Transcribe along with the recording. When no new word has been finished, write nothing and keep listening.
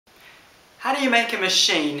How do you make a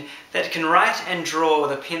machine that can write and draw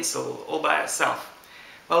with a pencil all by itself?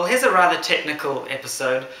 Well, here's a rather technical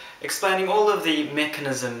episode explaining all of the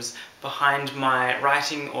mechanisms behind my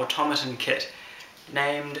writing automaton kit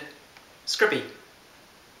named Scrippy.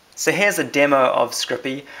 So here's a demo of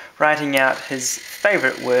Scrippy writing out his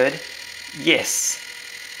favourite word, yes.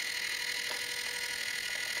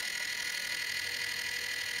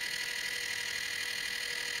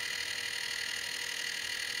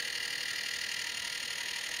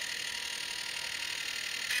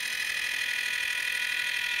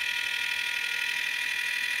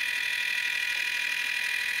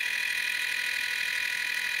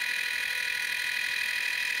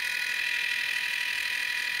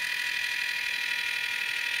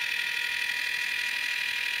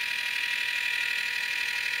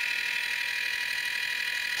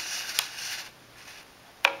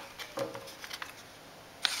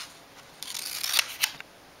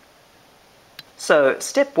 So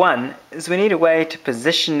step one is we need a way to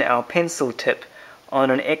position our pencil tip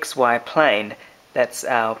on an XY plane, that's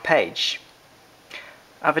our page.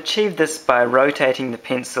 I've achieved this by rotating the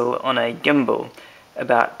pencil on a gimbal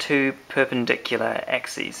about 2 perpendicular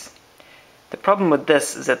axes. The problem with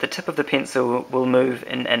this is that the tip of the pencil will move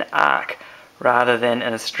in an arc rather than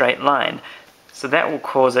in a straight line, so that will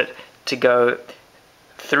cause it to go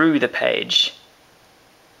through the page.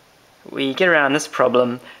 We get around this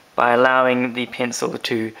problem by allowing the pencil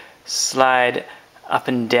to slide up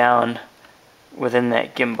and down within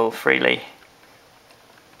that gimbal freely.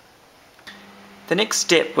 The next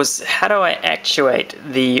step was, how do I actuate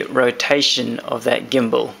the rotation of that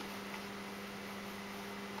gimbal?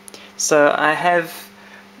 So I have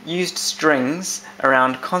used strings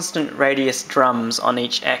around constant radius drums on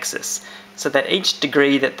each axis, so that each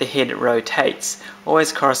degree that the head rotates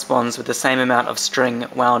always corresponds with the same amount of string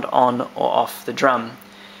wound on or off the drum.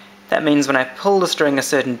 That means when I pull the string a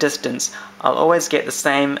certain distance, I'll always get the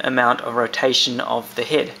same amount of rotation of the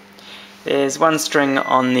head. There's one string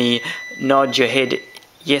on the nod your head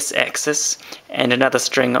yes axis and another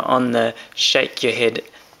string on the shake your head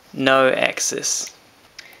no axis.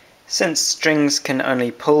 Since strings can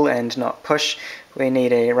only pull and not push, we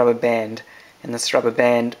need a rubber band, and this rubber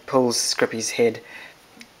band pulls Scrippy's head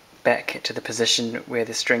back to the position where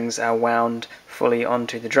the strings are wound fully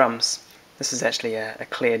onto the drums. This is actually a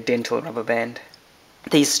clear dental rubber band.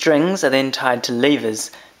 These strings are then tied to levers,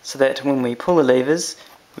 so that when we pull the levers,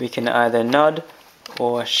 we can either nod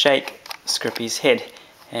or shake Scrippy's head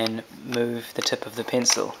and move the tip of the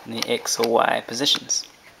pencil in the X or Y positions.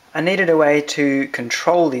 I needed a way to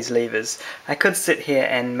control these levers. I could sit here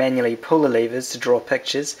and manually pull the levers to draw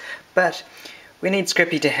pictures, but we need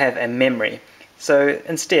Scrippy to have a memory. So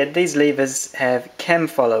instead, these levers have cam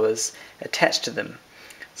followers attached to them,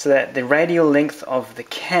 so that the radial length of the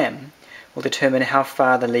cam will determine how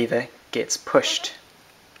far the lever gets pushed.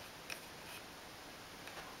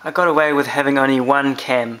 I got away with having only one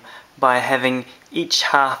cam by having each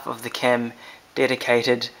half of the cam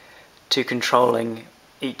dedicated to controlling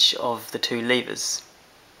each of the 2 levers.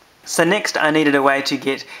 So next I needed a way to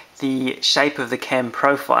get the shape of the cam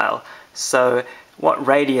profile. So what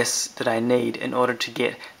radius did I need in order to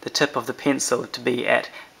get the tip of the pencil to be at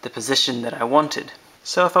the position that I wanted?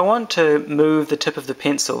 So if I want to move the tip of the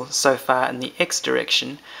pencil so far in the X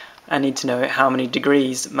direction, I need to know how many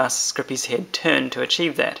degrees must Scrippy's head turn to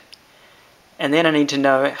achieve that. And then I need to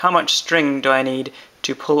know how much string do I need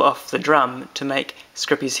to pull off the drum to make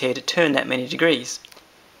Scrippy's head turn that many degrees.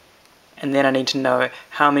 And then I need to know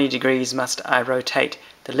how many degrees must I rotate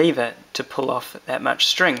the lever to pull off that much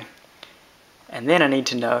string. And then I need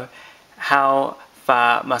to know how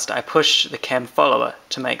far must I push the cam follower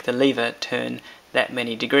to make the lever turn that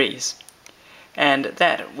many degrees. And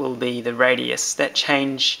that will be the radius. That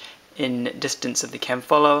change in distance of the cam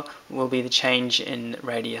follower will be the change in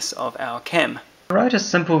radius of our cam. I wrote a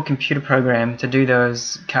simple computer program to do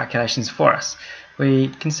those calculations for us. We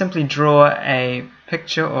can simply draw a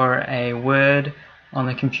picture or a word on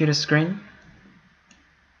the computer screen,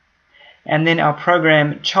 and then our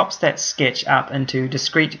program chops that sketch up into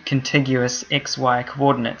discrete contiguous XY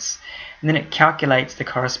coordinates, and then it calculates the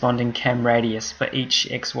corresponding cam radius for each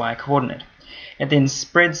XY coordinate. It then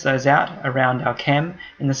spreads those out around our cam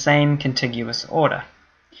in the same contiguous order.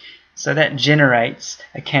 So that generates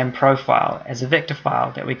a cam profile as a vector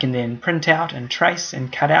file that we can then print out and trace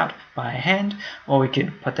and cut out by hand, or we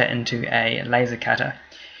could put that into a laser cutter.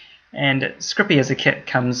 And Scrippy as a kit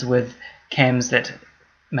comes with cams that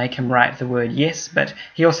make him write the word yes, but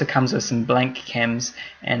he also comes with some blank cams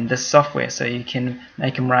and this software, so you can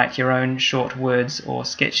make him write your own short words or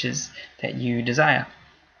sketches that you desire.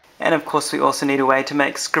 And of course we also need a way to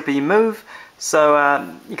make Scrippy move, so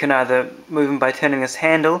you can either move him by turning this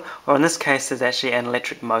handle, or in this case there's actually an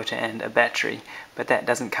electric motor and a battery, but that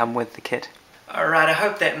doesn't come with the kit. Alright, I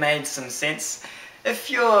hope that made some sense.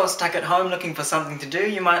 If you're stuck at home looking for something to do,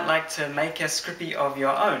 you might like to make a Scrippy of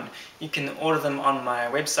your own. You can order them on my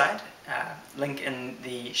website, link in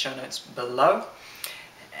the show notes below.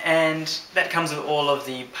 And that comes with all of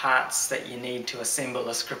the parts that you need to assemble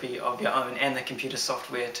a Scrippy of your own, and the computer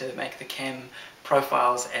software to make the cam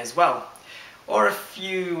profiles as well. Or if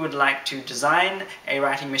you would like to design a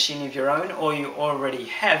writing machine of your own, or you already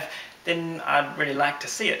have, then I'd really like to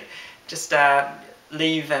see it. Just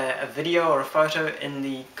leave a video or a photo in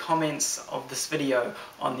the comments of this video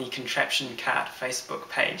on the Contraption Cart Facebook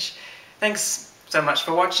page. Thanks so much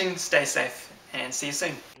for watching, stay safe, and see you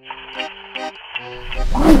soon.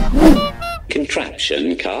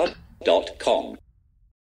 Contraptioncart.com